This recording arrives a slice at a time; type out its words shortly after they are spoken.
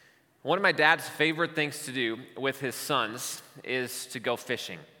One of my dad's favorite things to do with his sons is to go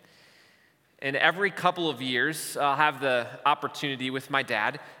fishing. And every couple of years, I'll have the opportunity with my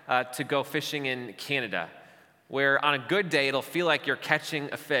dad to go fishing in Canada, where on a good day, it'll feel like you're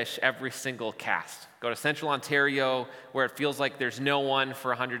catching a fish every single cast. Go to central Ontario, where it feels like there's no one for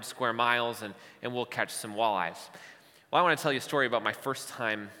 100 square miles, and we'll catch some walleyes. Well, I want to tell you a story about my first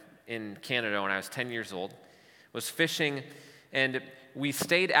time in Canada when I was 10 years old. I was fishing, and we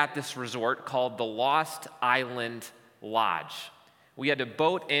stayed at this resort called the Lost Island Lodge. We had to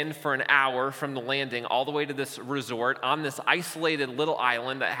boat in for an hour from the landing all the way to this resort on this isolated little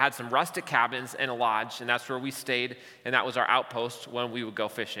island that had some rustic cabins and a lodge, and that's where we stayed, and that was our outpost when we would go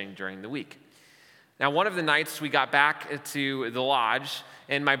fishing during the week. Now, one of the nights we got back to the lodge,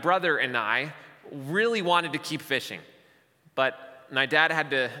 and my brother and I really wanted to keep fishing, but my dad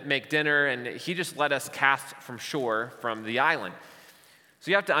had to make dinner, and he just let us cast from shore from the island. So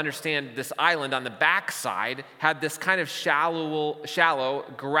you have to understand this island on the backside had this kind of shallow,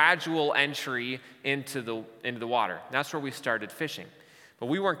 gradual entry into the water. And that's where we started fishing. But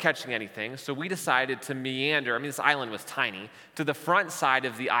we weren't catching anything, so we decided to meander. This island was tiny, to the front side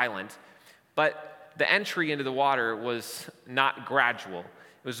of the island. But the entry into the water was not gradual.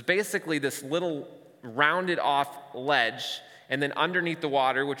 It was basically this little rounded off ledge, and then underneath the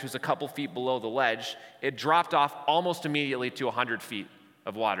water, which was a couple feet below the ledge, it dropped off almost immediately to 100 feet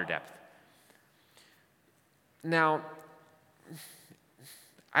of water depth. Now,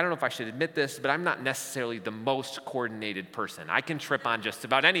 I don't know if I should admit this, but I'm not necessarily the most coordinated person. I can trip on just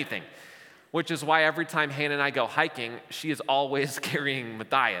about anything, which is why every time Hannah and I go hiking, she is always carrying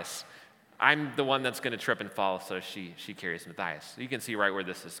Matthias. I'm the one that's going to trip and fall, so she carries Matthias. So you can see right where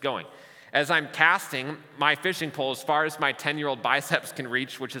this is going. As I'm casting my fishing pole as far as my 10-year-old biceps can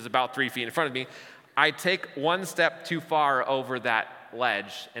reach, which is about 3 feet in front of me, I take one step too far over that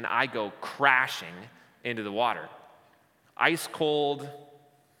ledge, and I go crashing into the water. Ice cold,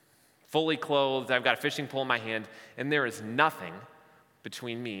 fully clothed, I've got a fishing pole in my hand, and there is nothing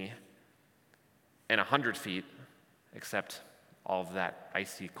between me and 100 feet except all of that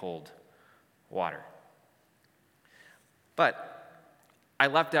icy cold water. But I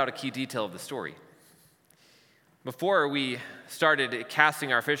left out a key detail of the story. Before we started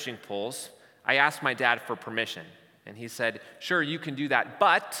casting our fishing poles, I asked my dad for permission. And he said, sure, you can do that,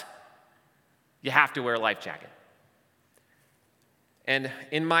 but you have to wear a life jacket. And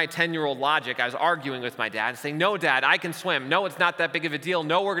in my 10-year-old logic, I was arguing with my dad, saying, no, Dad, I can swim. No, it's not that big of a deal.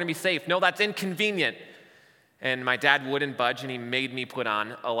 No, we're going to be safe. No, that's inconvenient. And my dad wouldn't budge, and he made me put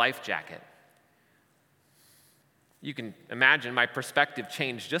on a life jacket. You can imagine my perspective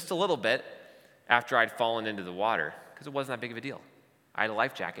changed just a little bit after I'd fallen into the water, because it wasn't that big of a deal. I had a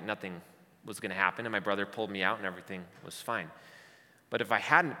life jacket. Nothing was going to happen, and my brother pulled me out, and everything was fine. But if I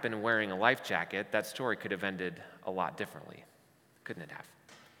hadn't been wearing a life jacket, that story could have ended a lot differently, couldn't it have?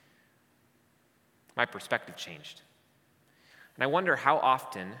 My perspective changed. And I wonder how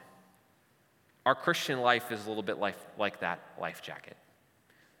often our Christian life is a little bit like that life jacket.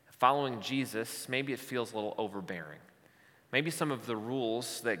 Following Jesus, maybe it feels a little overbearing. Maybe some of the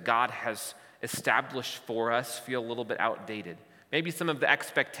rules that God has established for us feel a little bit outdated. Maybe some of the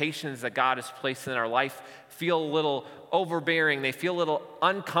expectations that God has placed in our life feel a little overbearing. They feel a little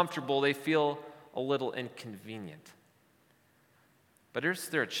uncomfortable. They feel a little inconvenient. But is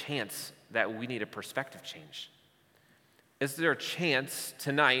there a chance that we need a perspective change? Is there a chance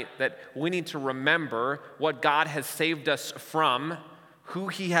tonight that we need to remember what God has saved us from, who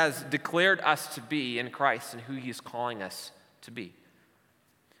He has declared us to be in Christ, and who He's calling us to be?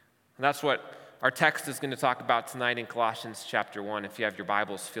 And that's what our text is going to talk about tonight in Colossians chapter 1. If you have your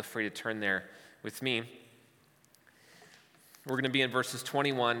Bibles, feel free to turn there with me. We're going to be in verses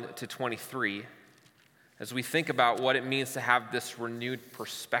 21 to 23 as we think about what it means to have this renewed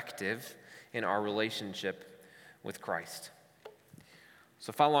perspective in our relationship with Christ.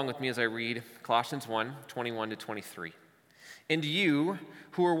 So follow along with me as I read Colossians 1, 21 to 23. And you,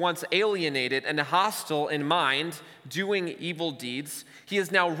 who were once alienated and hostile in mind, doing evil deeds, He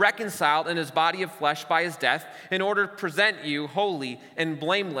is now reconciled in His body of flesh by His death, in order to present you holy and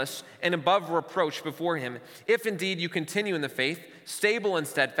blameless and above reproach before Him, if indeed you continue in the faith, stable and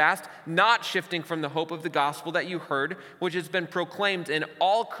steadfast, not shifting from the hope of the gospel that you heard, which has been proclaimed in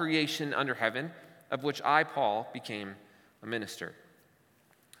all creation under heaven, of which I, Paul, became a minister.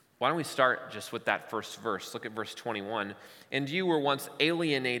 Why don't we start just with that first verse? Look at verse 21. And you were once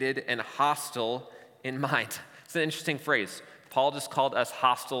alienated and hostile in mind. It's an interesting phrase. Paul just called us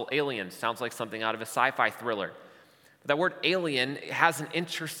hostile aliens. Sounds like something out of a sci-fi thriller. That word alien has an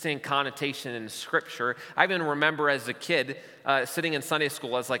interesting connotation in Scripture. I even remember as a kid sitting in Sunday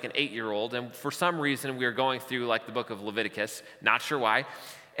school as like an 8-year-old, and for some reason we were going through like the book of Leviticus, not sure why,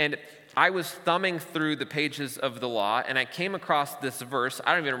 and I was thumbing through the pages of the law, and I came across this verse.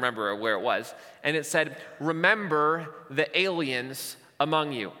 I don't even remember where it was, and it said, "Remember the aliens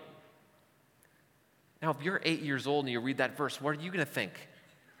among you." Now, if you're 8 years old and you read that verse, what are you going to think?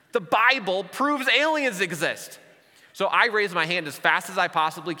 The Bible proves aliens exist. So I raise my hand as fast as I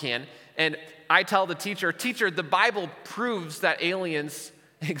possibly can, and I tell the teacher, "Teacher, the Bible proves that aliens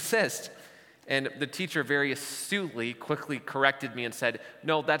exist." And the teacher very astutely quickly corrected me and said,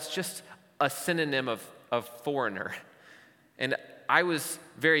 "No, that's just a synonym of foreigner." And I was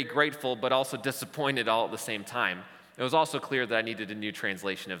very grateful, but also disappointed all at the same time. It was also clear that I needed a new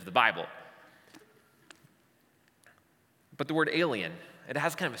translation of the Bible. But the word alien, it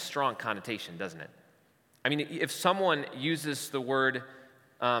has kind of a strong connotation, doesn't it? I mean, if someone uses the word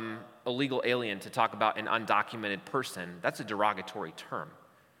illegal alien to talk about an undocumented person, that's a derogatory term.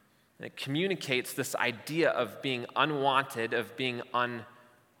 And it communicates this idea of being unwanted, of being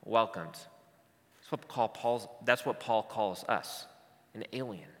unwelcomed. That's what Paul calls us, an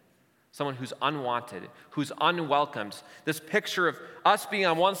alien. Someone who's unwanted, who's unwelcomed. This picture of us being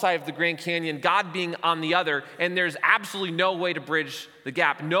on one side of the Grand Canyon, God being on the other, and there's absolutely no way to bridge the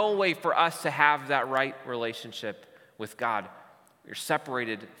gap, no way for us to have that right relationship with God. We're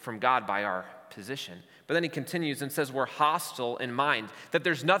separated from God by our position. But then he continues and says we're hostile in mind, that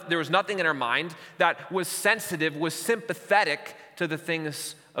there was nothing in our mind that was sensitive, was sympathetic to the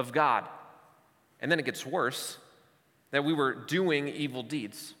things of God. And then it gets worse, that we were doing evil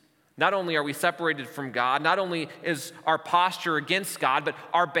deeds. Not only are we separated from God, not only is our posture against God, but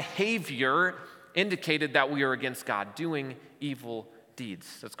our behavior indicated that we are against God, doing evil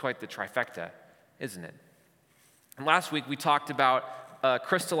deeds. That's quite the trifecta, isn't it? And last week we talked about a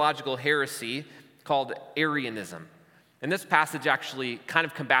Christological heresy called Arianism. And this passage actually kind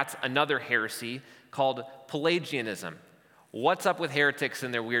of combats another heresy called Pelagianism. What's up with heretics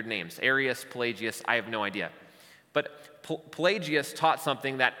and their weird names? Arius, Pelagius, I have no idea. But Pelagius taught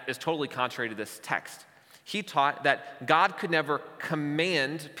something that is totally contrary to this text. He taught that God could never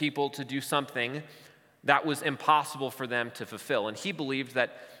command people to do something that was impossible for them to fulfill. And he believed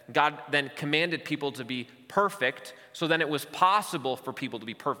that God then commanded people to be perfect, so then it was possible for people to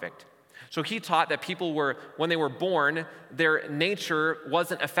be perfect. So he taught that people were, when they were born, their nature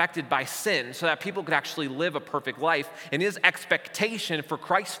wasn't affected by sin, so that people could actually live a perfect life. And his expectation for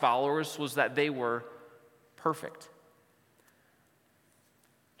Christ followers was that they were perfect.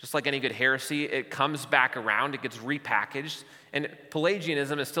 Just like any good heresy, it comes back around, it gets repackaged, and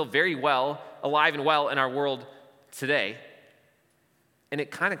Pelagianism is still very well alive and well in our world today. And it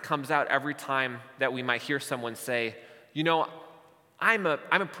kind of comes out every time that we might hear someone say, "You know, I'm a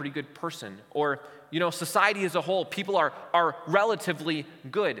pretty good person," or, "You know, society as a whole, people are relatively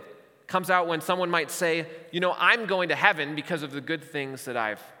good." Comes out when someone might say, "You know, I'm going to heaven because of the good things that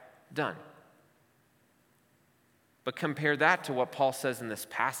I've done." But compare that to what Paul says in this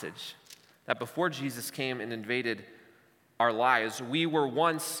passage, that before Jesus came and invaded our lives, we were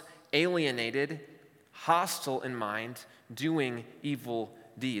once alienated, hostile in mind, doing evil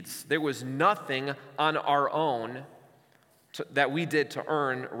deeds. There was nothing on our own that we did to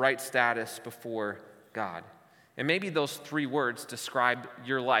earn right status before God. And maybe those 3 words describe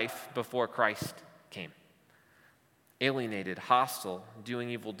your life before Christ came. Alienated, hostile, doing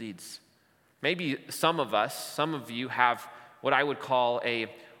evil deeds. Maybe some of you have what I would call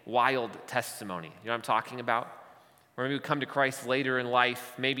a wild testimony. You know what I'm talking about? Or maybe you come to Christ later in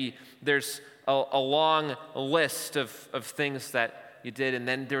life. Maybe there's a long list of things that you did, and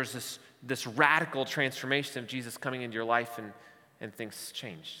then there's this radical transformation of Jesus coming into your life, and things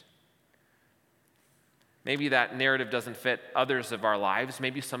changed. Maybe that narrative doesn't fit others of our lives.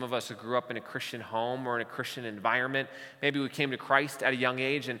 Maybe some of us who grew up in a Christian home or in a Christian environment, maybe we came to Christ at a young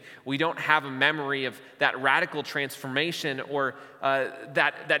age and we don't have a memory of that radical transformation or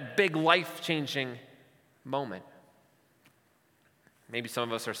that big life-changing moment. Maybe some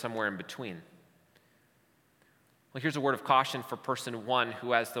of us are somewhere in between. Well, here's a word of caution for person 1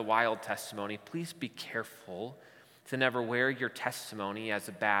 who has the wild testimony. Please be careful to never wear your testimony as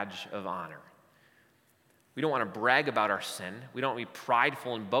a badge of honor. We don't want to brag about our sin. We don't want to be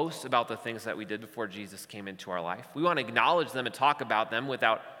prideful and boast about the things that we did before Jesus came into our life. We want to acknowledge them and talk about them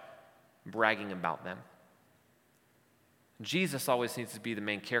without bragging about them. Jesus always needs to be the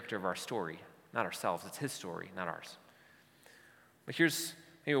main character of our story, not ourselves. It's his story, not ours. But here's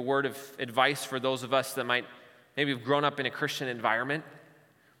maybe a word of advice for those of us that might maybe have grown up in a Christian environment.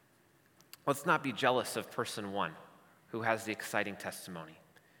 Let's not be jealous of person 1. who has the exciting testimony.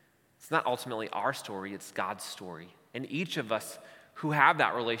 It's not ultimately our story, it's God's story. And each of us who have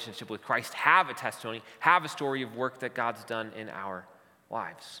that relationship with Christ have a testimony, have a story of work that God's done in our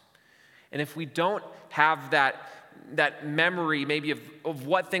lives. And if we don't have that memory maybe of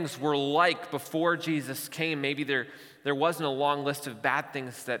what things were like before Jesus came, maybe there wasn't a long list of bad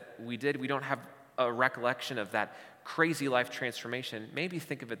things that we did, we don't have a recollection of that crazy life transformation, maybe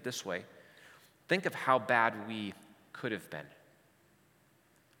think of it this way. Think of how bad we could have been.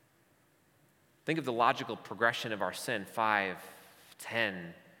 Think of the logical progression of our sin 5,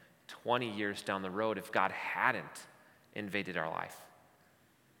 10, 20 years down the road if God hadn't invaded our life.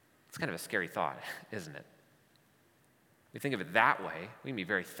 It's kind of a scary thought, isn't it? We think of it that way, we can be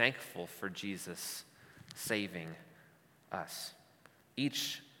very thankful for Jesus saving us.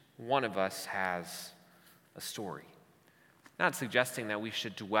 Each one of us has a story. Not suggesting that we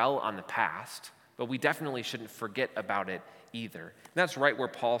should dwell on the past, but we definitely shouldn't forget about it either. And that's right where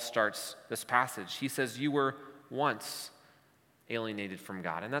Paul starts this passage. He says, you were once alienated from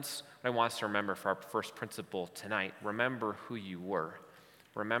God. And that's what I want us to remember for our first principle tonight. Remember who you were.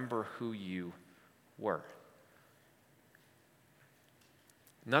 Remember who you were.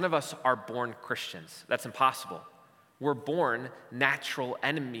 None of us are born Christians. That's impossible. We're born natural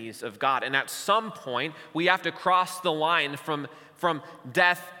enemies of God. And at some point, we have to cross the line from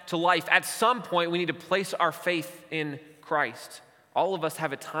death to life. At some point, we need to place our faith in Christ. All of us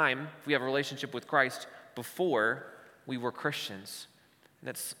have a time, if we have a relationship with Christ, before we were Christians. And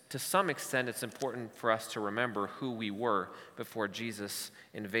that's, to some extent, it's important for us to remember who we were before Jesus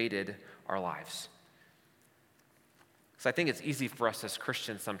invaded our lives. So I think it's easy for us as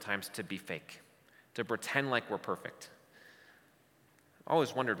Christians sometimes to be fake, to pretend like we're perfect. I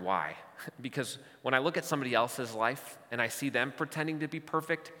always wondered why. Because when I look at somebody else's life and I see them pretending to be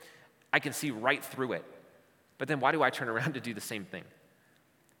perfect, I can see right through it. But then why do I turn around to do the same thing?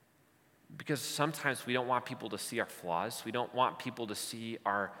 Because sometimes we don't want people to see our flaws. We don't want people to see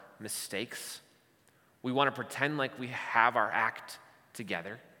our mistakes. We want to pretend like we have our act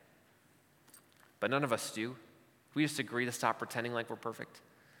together. But none of us do. We just agree to stop pretending like we're perfect.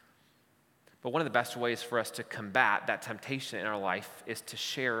 But one of the best ways for us to combat that temptation in our life is to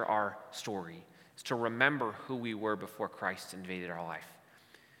share our story, is to remember who we were before Christ invaded our life.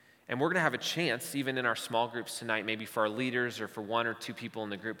 And we're going to have a chance, even in our small groups tonight, maybe for our leaders or for one or two people in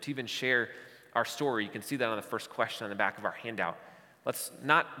the group, to even share our story. You can see that on the first question on the back of our handout. Let's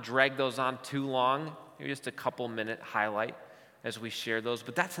not drag those on too long, maybe just a couple-minute highlight as we share those.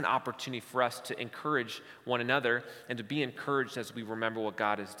 But that's an opportunity for us to encourage one another and to be encouraged as we remember what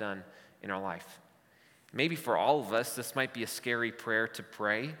God has done in our life. Maybe for all of us, this might be a scary prayer to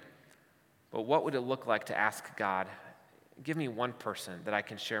pray, but what would it look like to ask God, give me one person that I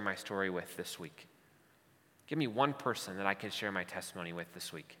can share my story with this week? Give me one person that I can share my testimony with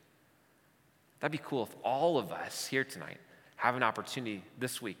this week. That'd be cool if all of us here tonight have an opportunity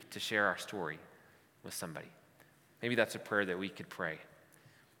this week to share our story with somebody. Maybe that's a prayer that we could pray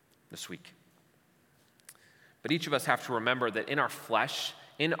this week. But each of us have to remember that in our flesh,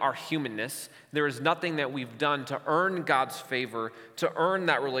 in our humanness, there is nothing that we've done to earn God's favor, to earn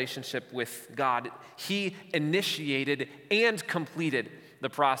that relationship with God. He initiated and completed the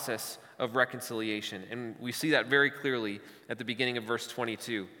process of reconciliation. And we see that very clearly at the beginning of verse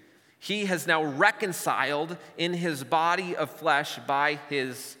 22. He has now reconciled in his body of flesh by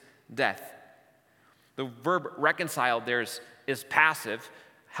his death. The verb reconciled there is passive,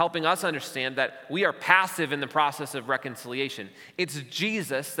 helping us understand that we are passive in the process of reconciliation. It's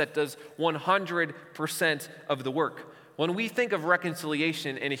Jesus that does 100% of the work. When we think of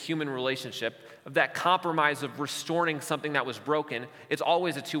reconciliation in a human relationship, of that compromise of restoring something that was broken, it's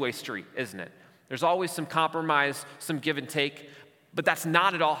always a two-way street, isn't it? There's always some compromise, some give and take, but that's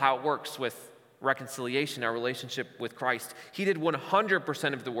not at all how it works with reconciliation, our relationship with Christ. He did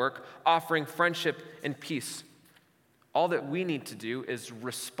 100% of the work, offering friendship and peace. All that we need to do is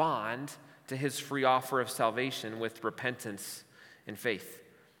respond to his free offer of salvation with repentance and faith.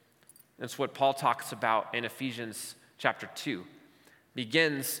 That's what Paul talks about in Ephesians chapter 2.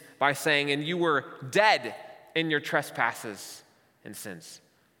 Begins by saying, and you were dead in your trespasses and sins.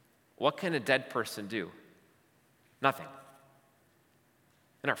 What can a dead person do? Nothing.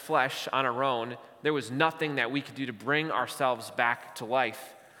 In our flesh, on our own, there was nothing that we could do to bring ourselves back to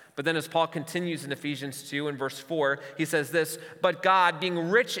life. But then as Paul continues in Ephesians 2 in verse 4, he says this, but God,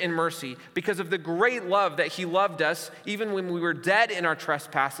 being rich in mercy, because of the great love that he loved us, even when we were dead in our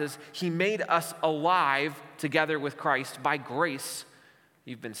trespasses, he made us alive together with Christ. By grace,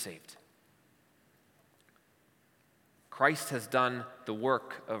 you've been saved. Christ has done the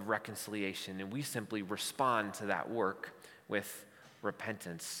work of reconciliation, and we simply respond to that work with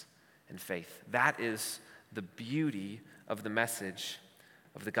repentance and faith. That is the beauty of the message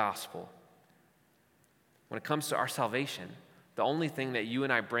of the gospel. When it comes to our salvation, the only thing that you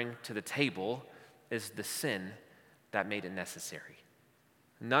and I bring to the table is the sin that made it necessary.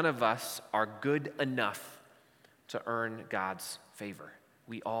 None of us are good enough to earn God's favor.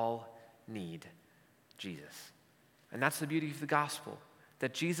 We all need Jesus. And that's the beauty of the gospel,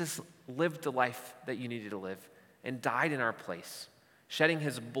 that Jesus lived the life that you needed to live and died in our place, shedding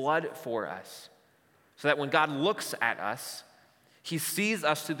his blood for us, so that when God looks at us, he sees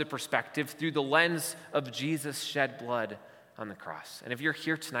us through the perspective, through the lens of Jesus' shed blood on the cross. And if you're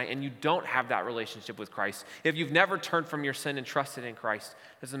here tonight and you don't have that relationship with Christ, if you've never turned from your sin and trusted in Christ,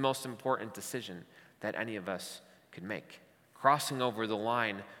 it's the most important decision that any of us could make, crossing over the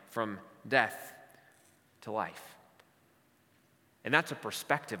line from death to life. And that's a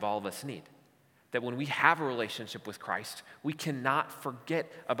perspective all of us need, that when we have a relationship with Christ, we cannot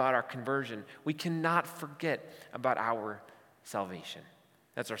forget about our conversion. We cannot forget about our salvation.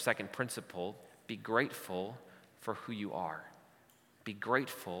 That's our second principle. Be grateful for who you are. Be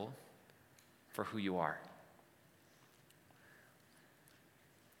grateful for who you are.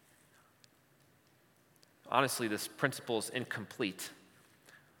 Honestly, this principle is incomplete.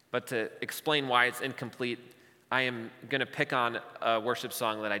 But to explain why it's incomplete, I am going to pick on a worship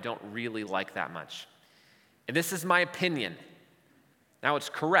song that I don't really like that much. And this is my opinion. Now, it's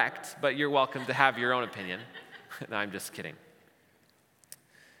correct, but you're welcome to have your own opinion. No, I'm just kidding.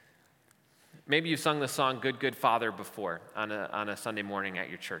 Maybe you've sung the song Good, Good Father before on a Sunday morning at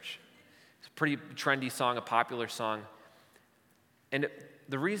your church. It's a pretty trendy song, a popular song. And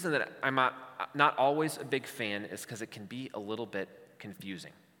the reason that I'm not always a big fan is because it can be a little bit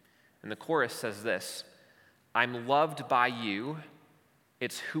confusing. And the chorus says this: I'm loved by you,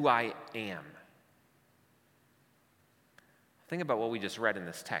 it's who I am. Think about what we just read in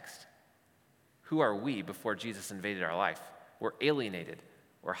this text. Who are we before Jesus invaded our life? We're alienated.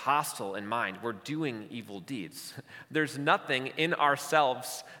 We're hostile in mind. We're doing evil deeds. There's nothing in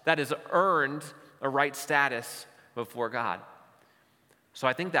ourselves that has earned a right status before God. So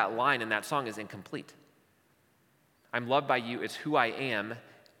I think that line in that song is incomplete. I'm loved by you, it's who I am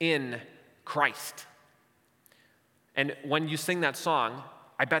in Christ. And when you sing that song,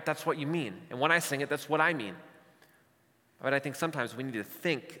 I bet that's what you mean. And when I sing it, that's what I mean. But I think sometimes we need to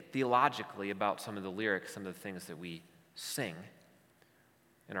think theologically about some of the lyrics, some of the things that we sing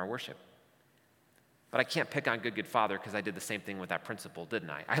in our worship. But I can't pick on Good, Good Father because I did the same thing with that principle, didn't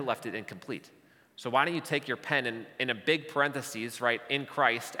I? I left it incomplete. So why don't you take your pen and in a big parentheses, write in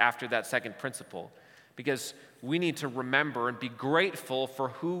Christ after that second principle? Because we need to remember and be grateful for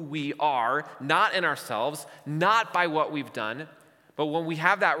who we are, not in ourselves, not by what we've done, but when we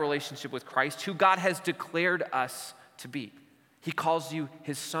have that relationship with Christ, who God has declared us to be. He calls you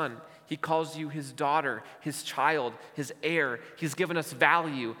his son. He calls you his daughter, his child, his heir. He's given us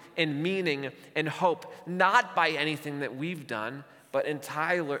value and meaning and hope, not by anything that we've done, but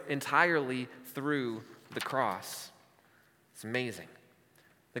entirely through the cross. It's amazing.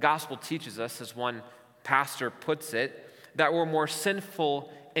 The gospel teaches us, as one pastor puts it, that we're more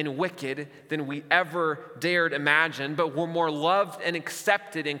sinful and wicked than we ever dared imagine, but we're more loved and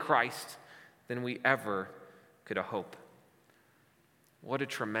accepted in Christ than we ever could hope. What a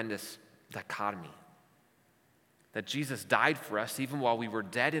tremendous dichotomy. That Jesus died for us even while we were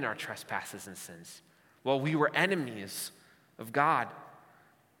dead in our trespasses and sins, while we were enemies of God,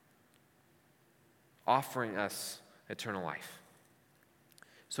 offering us eternal life.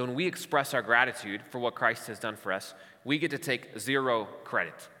 So when we express our gratitude for what Christ has done for us, we get to take zero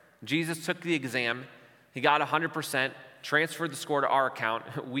credit. Jesus took the exam, he got 100%, transferred the score to our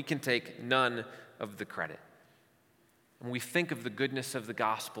account. We can take none of the credit. When we think of the goodness of the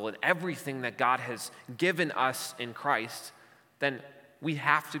gospel and everything that God has given us in Christ, then we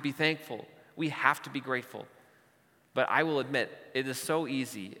have to be thankful. We have to be grateful. But I will admit, it is so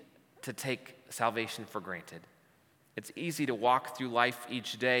easy to take salvation for granted. It's easy to walk through life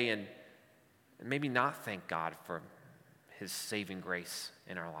each day and maybe not thank God for his saving grace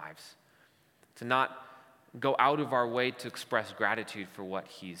in our lives. To not go out of our way to express gratitude for what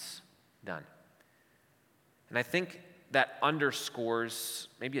he's done. And I think that underscores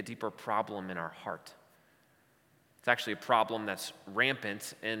maybe a deeper problem in our heart. It's actually a problem that's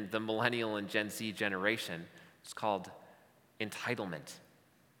rampant in the millennial and Gen Z generation. It's called entitlement.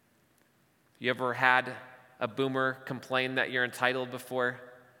 You ever had a boomer complain that you're entitled before?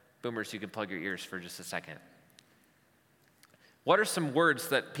 Boomers, you can plug your ears for just a second. What are some words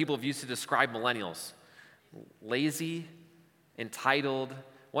that people have used to describe millennials? lazy, entitled.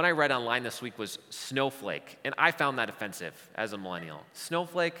 One I read online this week was snowflake, and I found that offensive as a millennial.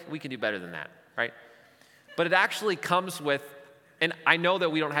 Snowflake, we can do better than that, right? But it actually comes with, and I know that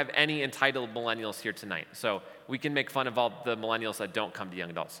we don't have any entitled millennials here tonight, so we can make fun of all the millennials that don't come to young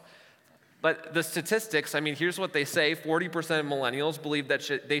adults. But the statistics, here's what they say. 40% of millennials believe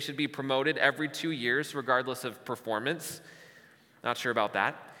that they should be promoted every 2 years, regardless of performance. Not sure about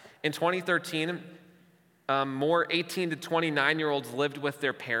that. In 2013, more 18 to 29-year-olds lived with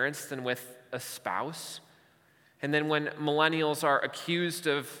their parents than with a spouse. And then when millennials are accused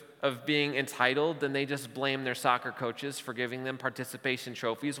of being entitled, then they just blame their soccer coaches for giving them participation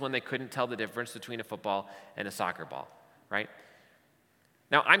trophies when they couldn't tell the difference between a football and a soccer ball, right?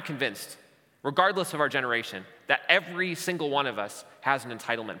 Now, I'm convinced, regardless of our generation, that every single one of us has an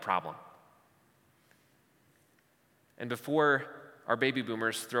entitlement problem. And before our baby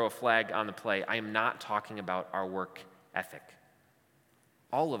boomers throw a flag on the play, I am not talking about our work ethic.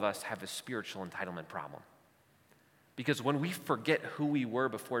 All of us have a spiritual entitlement problem. Because when we forget who we were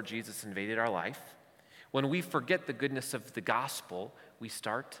before Jesus invaded our life, when we forget the goodness of the gospel, we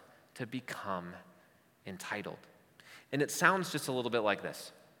start to become entitled. And it sounds just a little bit like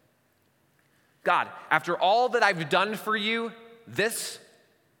this. God, after all that I've done for you, this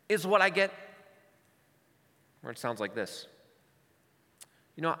is what I get. Or it sounds like this.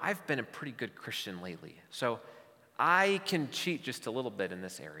 I've been a pretty good Christian lately, so I can cheat just a little bit in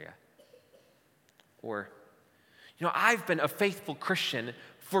this area. Or, I've been a faithful Christian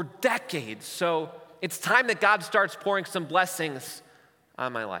for decades, so it's time that God starts pouring some blessings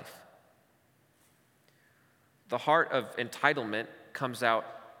on my life. The heart of entitlement comes out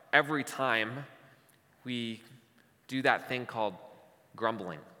every time we do that thing called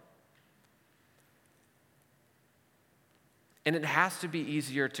grumbling. And it has to be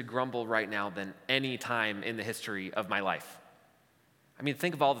easier to grumble right now than any time in the history of my life.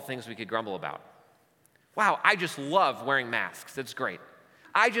 Think of all the things we could grumble about. Wow, I just love wearing masks. It's great.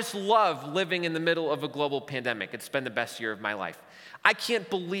 I just love living in the middle of a global pandemic. It's been the best year of my life. I can't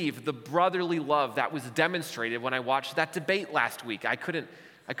believe the brotherly love that was demonstrated when I watched that debate last week. I couldn't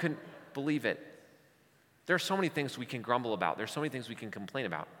believe it. There are so many things we can grumble about. There's so many things we can complain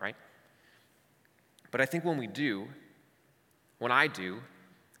about, right? But I think when I do,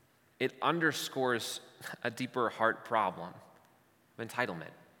 it underscores a deeper heart problem of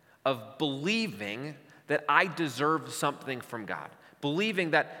entitlement, of believing that I deserve something from God,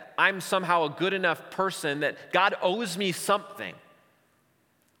 believing that I'm somehow a good enough person, that God owes me something.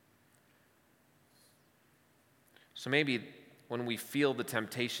 So maybe when we feel the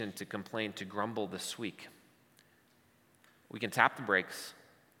temptation to complain, to grumble this week, we can tap the brakes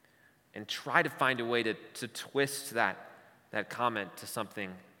and try to find a way to twist that comment to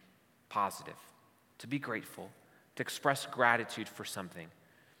something positive, to be grateful, to express gratitude for something.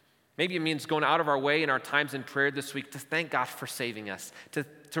 Maybe it means going out of our way in our times in prayer this week to thank God for saving us,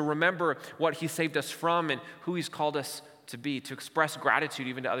 to remember what He saved us from and who He's called us to be, to express gratitude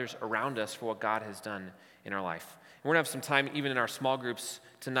even to others around us for what God has done in our life. And we're going to have some time even in our small groups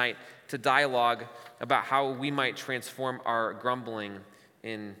tonight to dialogue about how we might transform our grumbling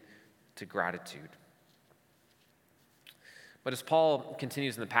into gratitude. But as Paul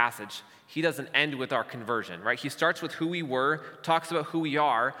continues in the passage, he doesn't end with our conversion, right? He starts with who we were, talks about who we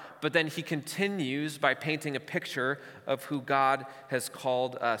are, but then he continues by painting a picture of who God has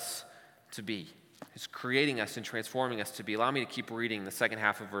called us to be. He's creating us and transforming us to be. Allow me to keep reading the second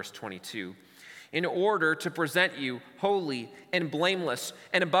half of verse 22. In order to present you holy and blameless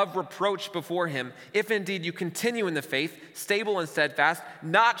and above reproach before Him, if indeed you continue in the faith, stable and steadfast,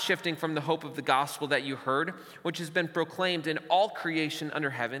 not shifting from the hope of the gospel that you heard, which has been proclaimed in all creation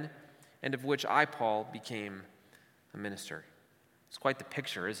under heaven, and of which I, Paul, became a minister. It's quite the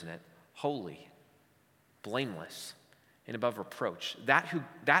picture, isn't it? Holy, blameless, and above reproach.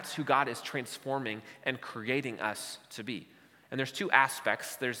 That's who God is transforming and creating us to be. And there's two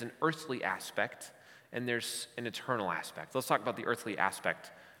aspects. There's an earthly aspect, and there's an eternal aspect. Let's talk about the earthly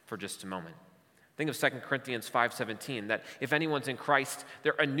aspect for just a moment. Think of 2 Corinthians 5:17, that if anyone's in Christ,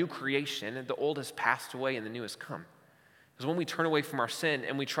 they're a new creation, and the old has passed away and the new has come. Because when we turn away from our sin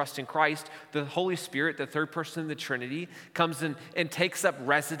and we trust in Christ, the Holy Spirit, the third person of the Trinity, comes in and takes up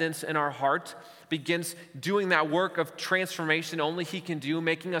residence in our heart, begins doing that work of transformation only He can do,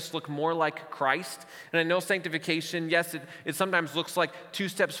 making us look more like Christ. And I know sanctification, yes, it sometimes looks like 2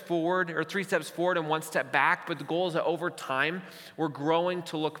 steps forward or 3 steps forward and 1 step back, but the goal is that over time, we're growing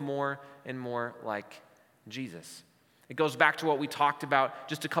to look more and more like Jesus. It goes back to what we talked about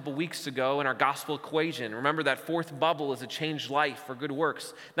just a couple weeks ago in our gospel equation. Remember that fourth bubble is a changed life for good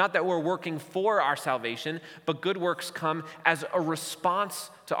works. Not that we're working for our salvation, but good works come as a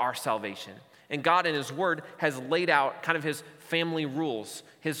response to our salvation. And God in his word has laid out kind of his family rules,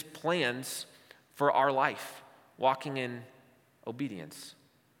 his plans for our life, walking in obedience.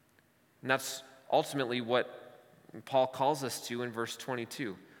 And that's ultimately what Paul calls us to in verse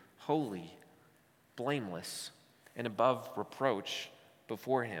 22, holy, blameless, and above reproach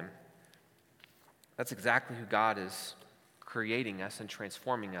before him. That's exactly who God is creating us and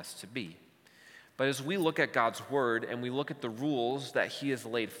transforming us to be. But as we look at God's word and we look at the rules that he has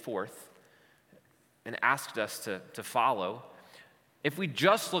laid forth and asked us to follow, if we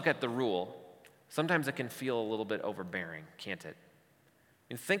just look at the rule, sometimes it can feel a little bit overbearing, can't it?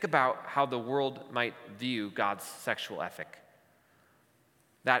 And think about how the world might view God's sexual ethic.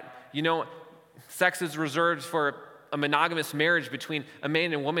 That, sex is reserved for a monogamous marriage between a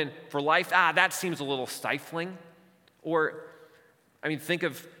man and woman for life. That seems a little stifling. Or, think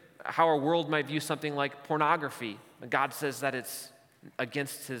of how our world might view something like pornography. God says that it's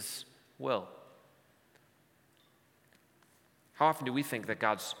against his will. How often do we think that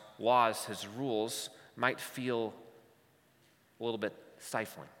God's laws, his rules, might feel a little bit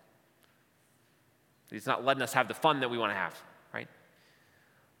stifling? He's not letting us have the fun that we want to have, right?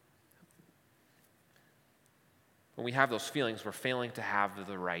 When we have those feelings, we're failing to have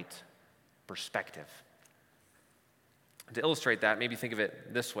the right perspective. To illustrate that, maybe think of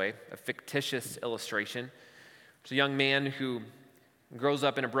it this way, a fictitious illustration. It's a young man who grows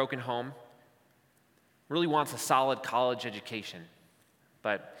up in a broken home, really wants a solid college education,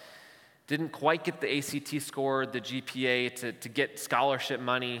 but didn't quite get the ACT score, the GPA to get scholarship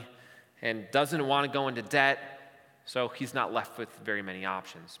money, and doesn't want to go into debt, so he's not left with very many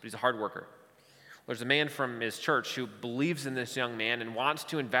options, but he's a hard worker. There's a man from his church who believes in this young man and wants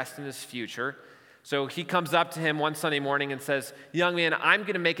to invest in his future. So he comes up to him one Sunday morning and says, young man, I'm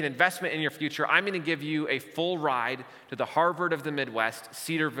going to make an investment in your future. I'm going to give you a full ride to the Harvard of the Midwest,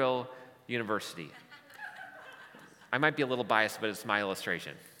 Cedarville University. I might be a little biased, but it's my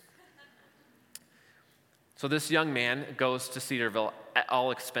illustration. So this young man goes to Cedarville at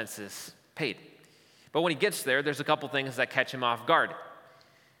all expenses paid. But when he gets there, there's a couple things that catch him off guard.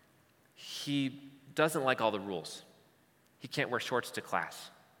 He doesn't like all the rules. He can't wear shorts to class.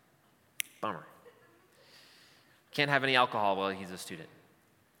 Bummer. Can't have any alcohol while he's a student.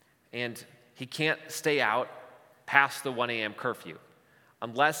 And he can't stay out past the 1 a.m. curfew,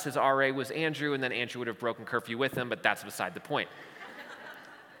 unless his RA was Andrew, and then Andrew would have broken curfew with him, but that's beside the point.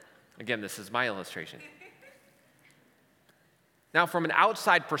 Again, this is my illustration. Now, from an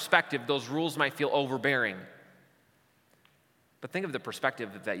outside perspective, those rules might feel overbearing. But think of the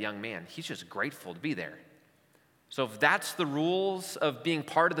perspective of that young man. He's just grateful to be there. So if that's the rules of being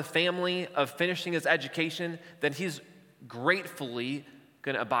part of the family, of finishing his education, then he's gratefully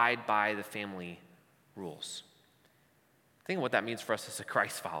going to abide by the family rules. Think of what that means for us as a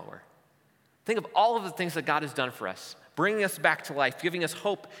Christ follower. Think of all of the things that God has done for us, bringing us back to life, giving us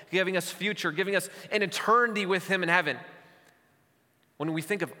hope, giving us future, giving us an eternity with him in heaven. When we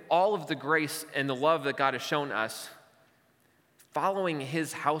think of all of the grace and the love that God has shown us, following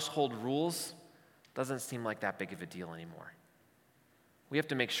his household rules doesn't seem like that big of a deal anymore. We have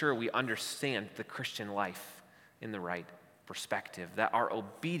to make sure we understand the Christian life in the right perspective, that our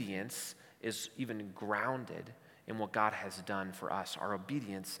obedience is even grounded in what God has done for us. Our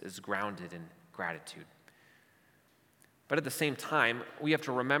obedience is grounded in gratitude. But at the same time, we have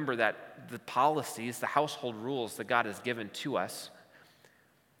to remember that the policies, the household rules that God has given to us,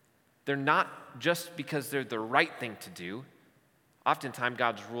 they're not just because they're the right thing to do. Oftentimes,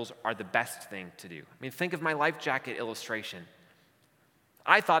 God's rules are the best thing to do. Think of my life jacket illustration.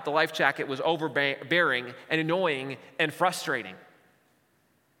 I thought the life jacket was overbearing and annoying and frustrating.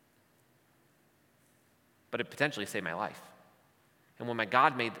 But it potentially saved my life. And when my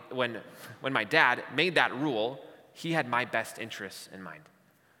dad made that rule, he had my best interests in mind.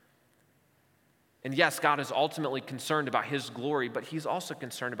 And yes, God is ultimately concerned about his glory, but he's also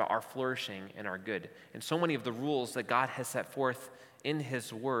concerned about our flourishing and our good. And so many of the rules that God has set forth in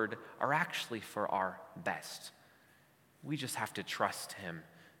his word are actually for our best. We just have to trust him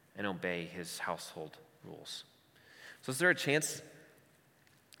and obey his household rules. So is there a chance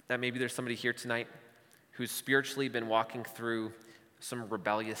that maybe there's somebody here tonight who's spiritually been walking through some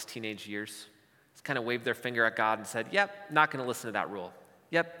rebellious teenage years? It's kind of waved their finger at God and said, yep, not going to listen to that rule.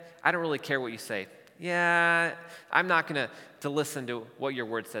 Yep, I don't really care what you say. Yeah, I'm not going to listen to what your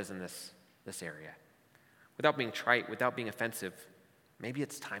word says in this area. Without being trite, without being offensive, maybe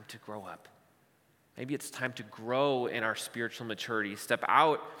it's time to grow up. Maybe it's time to grow in our spiritual maturity, step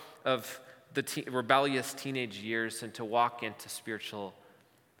out of the rebellious teenage years and to walk into spiritual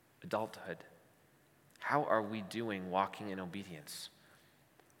adulthood. How are we doing walking in obedience?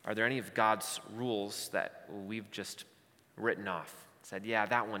 Are there any of God's rules that we've just written off? Said, yeah,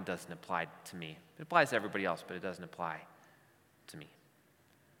 that one doesn't apply to me. It applies to everybody else, but it doesn't apply to me.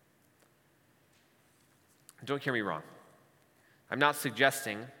 Don't hear me wrong. I'm not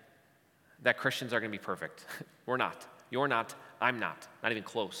suggesting that Christians are going to be perfect. We're not. You're not. I'm not. Not even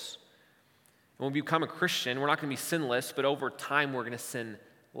close. And when we become a Christian, we're not going to be sinless, but over time we're going to sin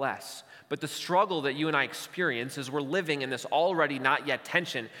less. But the struggle that you and I experience is we're living in this already not yet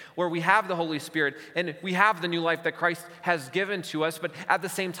tension where we have the Holy Spirit and we have the new life that Christ has given to us, but at the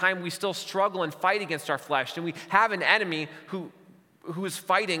same time we still struggle and fight against our flesh. And we have an enemy who is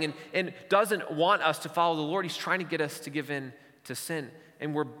fighting and doesn't want us to follow the Lord. He's trying to get us to give in to sin.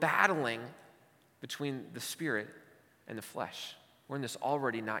 And we're battling between the Spirit and the flesh. We're in this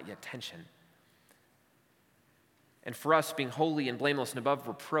already not yet tension. And for us, being holy and blameless and above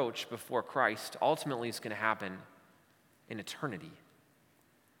reproach before Christ ultimately is going to happen in eternity.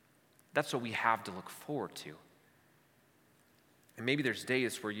 That's what we have to look forward to. And maybe there's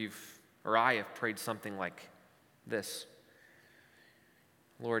days where I have prayed something like this.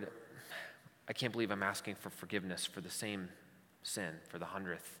 Lord, I can't believe I'm asking for forgiveness for the same sin for the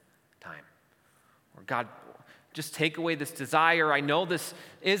 100th time. Or God, just take away this desire. I know this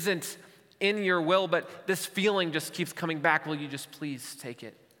isn't in your will, but this feeling just keeps coming back. Will you just please take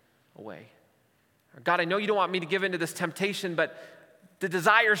it away? Or God, I know you don't want me to give in to this temptation, but the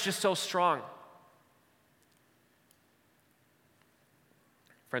desire is just so strong.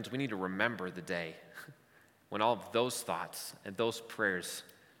 Friends, we need to remember the day when all of those thoughts and those prayers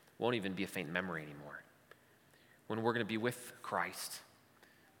won't even be a faint memory anymore. When we're going to be with Christ.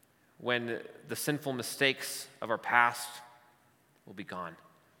 When the sinful mistakes of our past will be gone.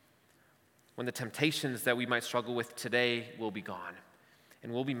 When the temptations that we might struggle with today will be gone.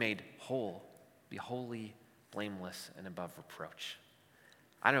 And we'll be made whole, be holy, blameless, and above reproach.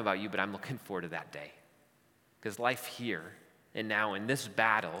 I don't know about you, but I'm looking forward to that day. Because life here and now in this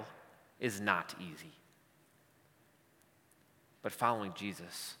battle is not easy. But following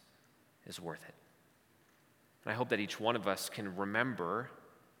Jesus is worth it. And I hope that each one of us can remember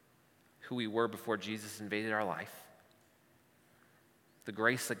who we were before Jesus invaded our life, the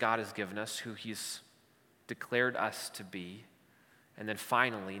grace that God has given us, who he's declared us to be, and then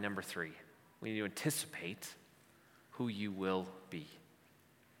finally, number 3, we need to anticipate who you will be.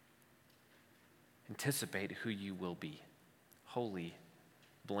 Anticipate who you will be, holy,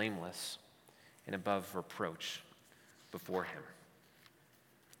 blameless, and above reproach before him.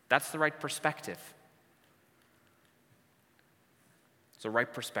 That's the right perspective. It's the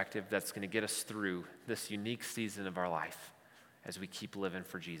right perspective that's going to get us through this unique season of our life as we keep living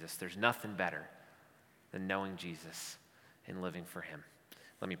for Jesus. There's nothing better than knowing Jesus and living for him.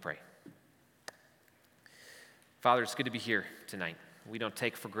 Let me pray. Father, it's good to be here tonight. We don't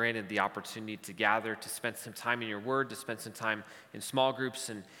take for granted the opportunity to gather, to spend some time in your word, to spend some time in small groups.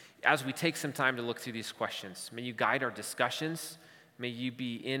 And as we take some time to look through these questions, may you guide our discussions. May you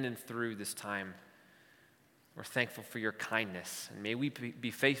be in and through this time. We're thankful for your kindness. And may we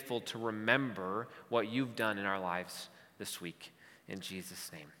be faithful to remember what you've done in our lives this week. In Jesus'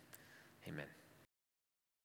 name, amen.